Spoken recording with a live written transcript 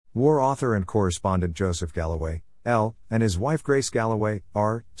War author and correspondent Joseph Galloway, L., and his wife Grace Galloway,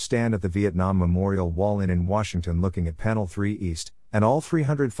 R., stand at the Vietnam Memorial Wall in Washington looking at Panel 3 East, and all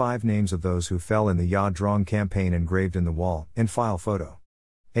 305 names of those who fell in the Ya Drong campaign engraved in the wall, in file photo.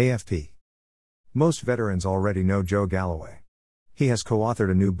 AFP. Most veterans already know Joe Galloway. He has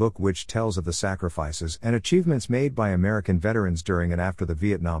co-authored a new book which tells of the sacrifices and achievements made by American veterans during and after the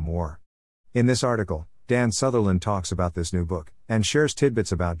Vietnam War. In this article, Dan Sutherland talks about this new book, and shares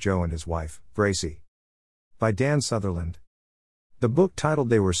tidbits about Joe and his wife, Gracie. By Dan Sutherland. The book, titled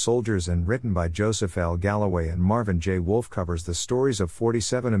They Were Soldiers and written by Joseph L. Galloway and Marvin J. Wolfe, covers the stories of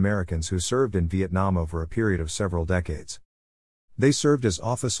 47 Americans who served in Vietnam over a period of several decades. They served as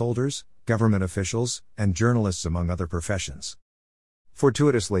office holders, government officials, and journalists, among other professions.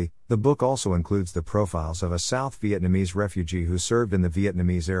 Fortuitously, the book also includes the profiles of a South Vietnamese refugee who served in the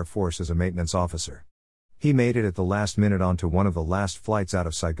Vietnamese Air Force as a maintenance officer. He made it at the last minute onto one of the last flights out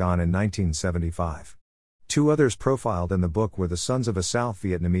of Saigon in 1975. Two others profiled in the book were the sons of a South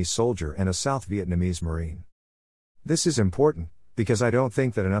Vietnamese soldier and a South Vietnamese Marine. This is important, because I don't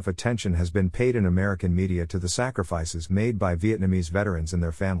think that enough attention has been paid in American media to the sacrifices made by Vietnamese veterans and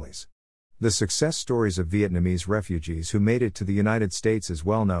their families. The success stories of Vietnamese refugees who made it to the United States is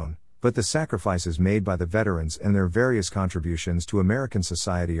well known, but the sacrifices made by the veterans and their various contributions to American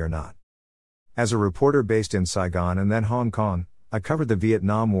society are not. As a reporter based in Saigon and then Hong Kong, I covered the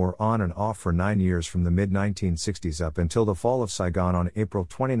Vietnam War on and off for 9 years, from the mid-1960s up until the fall of Saigon on April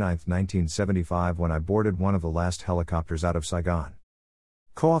 29, 1975, when I boarded one of the last helicopters out of Saigon.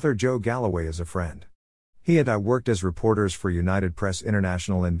 Co-author Joe Galloway is a friend. He and I worked as reporters for United Press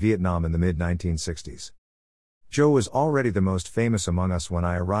International in Vietnam in the mid-1960s. Joe was already the most famous among us when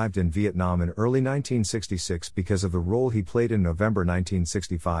I arrived in Vietnam in early 1966 because of the role he played in November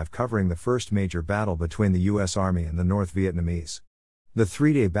 1965 covering the first major battle between the U.S. Army and the North Vietnamese. The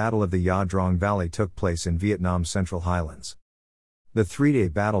three-day Battle of the Ya Drong Valley took place in Vietnam's Central Highlands. The three-day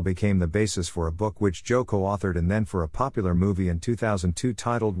battle became the basis for a book which Joe co-authored and then for a popular movie in 2002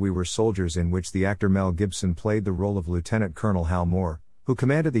 titled We Were Soldiers, in which the actor Mel Gibson played the role of Lieutenant Colonel Hal Moore, who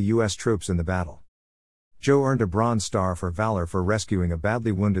commanded the U.S. troops in the battle. Joe earned a Bronze Star for valor for rescuing a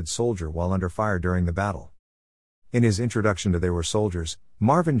badly wounded soldier while under fire during the battle. In his introduction to They Were Soldiers,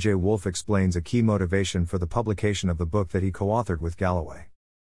 Marvin J. Wolfe explains a key motivation for the publication of the book that he co-authored with Galloway.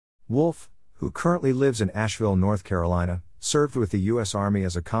 Wolfe, who currently lives in Asheville, North Carolina, served with the U.S. Army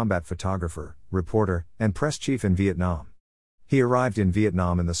as a combat photographer, reporter, and press chief in Vietnam. He arrived in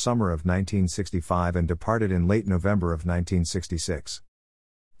Vietnam in the summer of 1965 and departed in late November of 1966.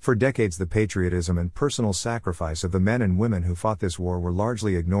 For decades, the patriotism and personal sacrifice of the men and women who fought this war were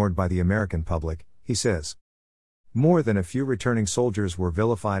largely ignored by the American public, he says. More than a few returning soldiers were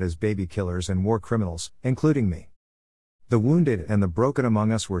vilified as baby killers and war criminals, including me. The wounded and the broken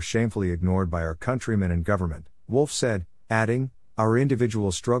among us were shamefully ignored by our countrymen and government, Wolfe said, adding, our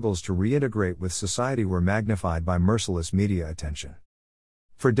individual struggles to reintegrate with society were magnified by merciless media attention.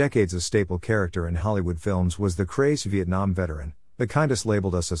 For decades, a staple character in Hollywood films was the crazed Vietnam veteran, the kindest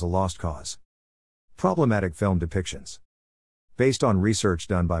labeled us as a lost cause. Problematic film depictions. Based on research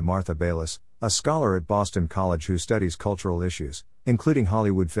done by Martha Baylis, a scholar at Boston College who studies cultural issues, including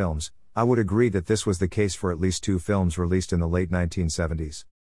Hollywood films, I would agree that this was the case for at least two films released in the late 1970s.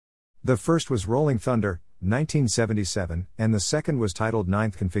 The first was Rolling Thunder, 1977, and the second was titled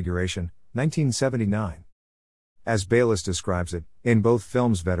Ninth Configuration, 1979. As Baylis describes it, in both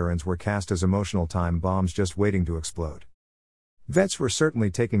films veterans were cast as emotional time bombs just waiting to explode. Vets were certainly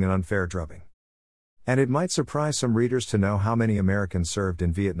taking an unfair drubbing. And it might surprise some readers to know how many Americans served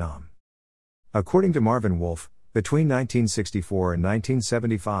in Vietnam. According to Marvin Wolfe, between 1964 and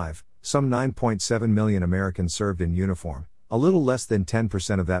 1975, some 9.7 million Americans served in uniform, a little less than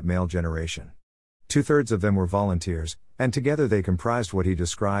 10% of that male generation. Two-thirds of them were volunteers, and together they comprised what he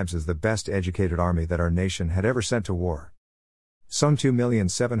describes as the best educated army that our nation had ever sent to war. Some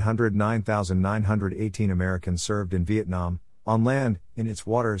 2,709,918 Americans served in Vietnam, on land, in its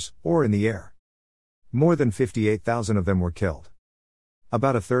waters, or in the air. More than 58,000 of them were killed.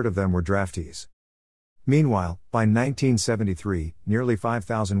 About a third of them were draftees. Meanwhile, by 1973, nearly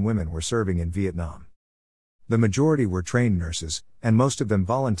 5,000 women were serving in Vietnam. The majority were trained nurses, and most of them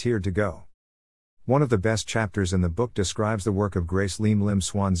volunteered to go. One of the best chapters in the book describes the work of Grace Lim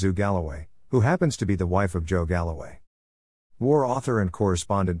Swan Zhu Galloway, who happens to be the wife of Joe Galloway. War author and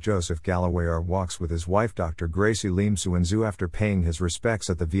correspondent Joseph Galloway walks with his wife Dr. Gracie Lim Swan Zhu after paying his respects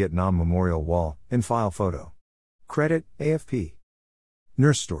at the Vietnam Memorial Wall, in file photo. Credit, AFP.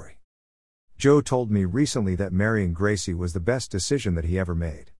 Nurse story. Joe told me recently that marrying Gracie was the best decision that he ever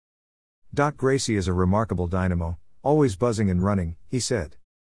made. Gracie is a remarkable dynamo, always buzzing and running, he said.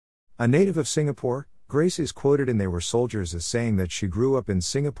 A native of Singapore, Grace is quoted in They Were Soldiers as saying that she grew up in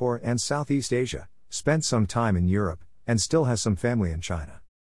Singapore and Southeast Asia, spent some time in Europe, and still has some family in China.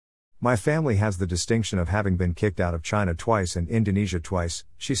 My family has the distinction of having been kicked out of China twice and Indonesia twice,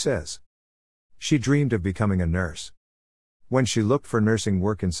 she says. She dreamed of becoming a nurse. When she looked for nursing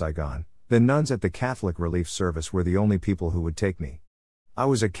work in Saigon, the nuns at the Catholic Relief Service were the only people who would take me. I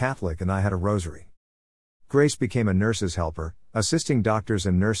was a Catholic and I had a rosary. Grace became a nurse's helper, assisting doctors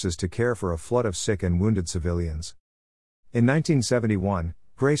and nurses to care for a flood of sick and wounded civilians. In 1971,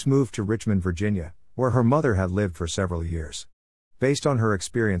 Grace moved to Richmond, Virginia, where her mother had lived for several years. Based on her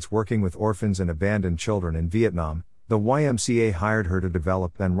experience working with orphans and abandoned children in Vietnam, the YMCA hired her to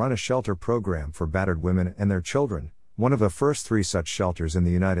develop and run a shelter program for battered women and their children, one of the first 3 such shelters in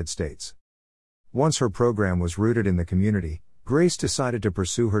the United States. Once her program was rooted in the community, Grace decided to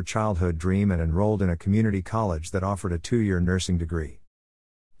pursue her childhood dream and enrolled in a community college that offered a 2-year nursing degree.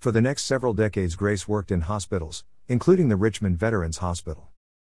 For the next several decades, Grace worked in hospitals, including the Richmond Veterans Hospital.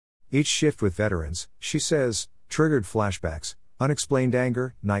 Each shift with veterans, she says, triggered flashbacks, unexplained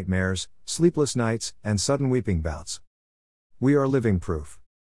anger, nightmares, sleepless nights, and sudden weeping bouts. We are living proof.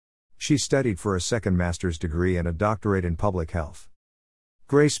 She studied for a second master's degree and a doctorate in public health.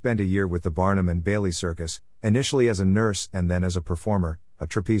 Grace spent a year with the Barnum and Bailey Circus, initially as a nurse and then as a performer, a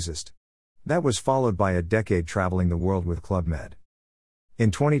trapezist. That was followed by a decade traveling the world with Club Med.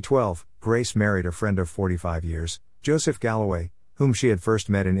 In 2012, Grace married a friend of 45 years, Joseph Galloway, whom she had first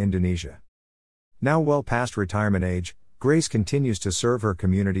met in Indonesia. Now well past retirement age, Grace continues to serve her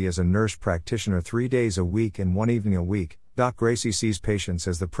community as a nurse practitioner 3 days a week and 1 evening a week. Doc Gracie sees patients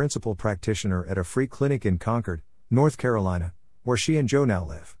as the principal practitioner at a free clinic in Concord, North Carolina, where she and Joe now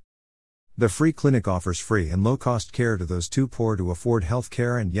live. The free clinic offers free and low-cost care to those too poor to afford health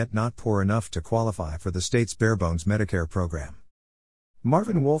care and yet not poor enough to qualify for the state's bare-bones Medicare program.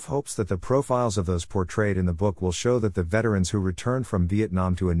 Marvin Wolf hopes that the profiles of those portrayed in the book will show that the veterans who returned from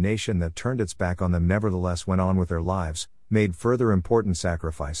Vietnam to a nation that turned its back on them nevertheless went on with their lives, made further important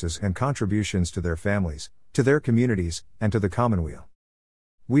sacrifices and contributions to their families, to their communities, and to the commonweal.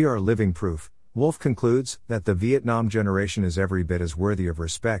 We are living proof, Wolf concludes, that the Vietnam generation is every bit as worthy of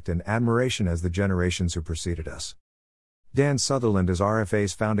respect and admiration as the generations who preceded us. Dan Sutherland is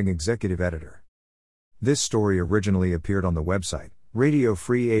RFA's founding executive editor. This story originally appeared on the website, Radio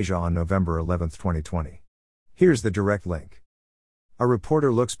Free Asia on November 11, 2020. Here's the direct link. A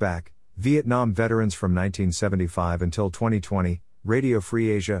reporter looks back, Vietnam veterans from 1975 until 2020, Radio Free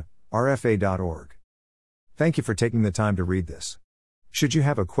Asia, rfa.org. Thank you for taking the time to read this. Should you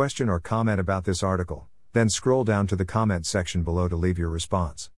have a question or comment about this article, then scroll down to the comment section below to leave your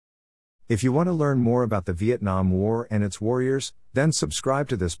response. If you want to learn more about the Vietnam War and its warriors, then subscribe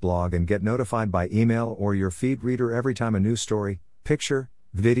to this blog and get notified by email or your feed reader every time a new story, picture,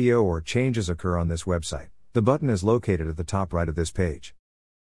 video or changes occur on this website. The button is located at the top right of this page.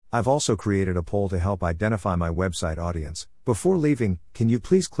 I've also created a poll to help identify my website audience. Before leaving, can you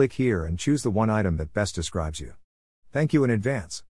please click here and choose the one item that best describes you? Thank you in advance.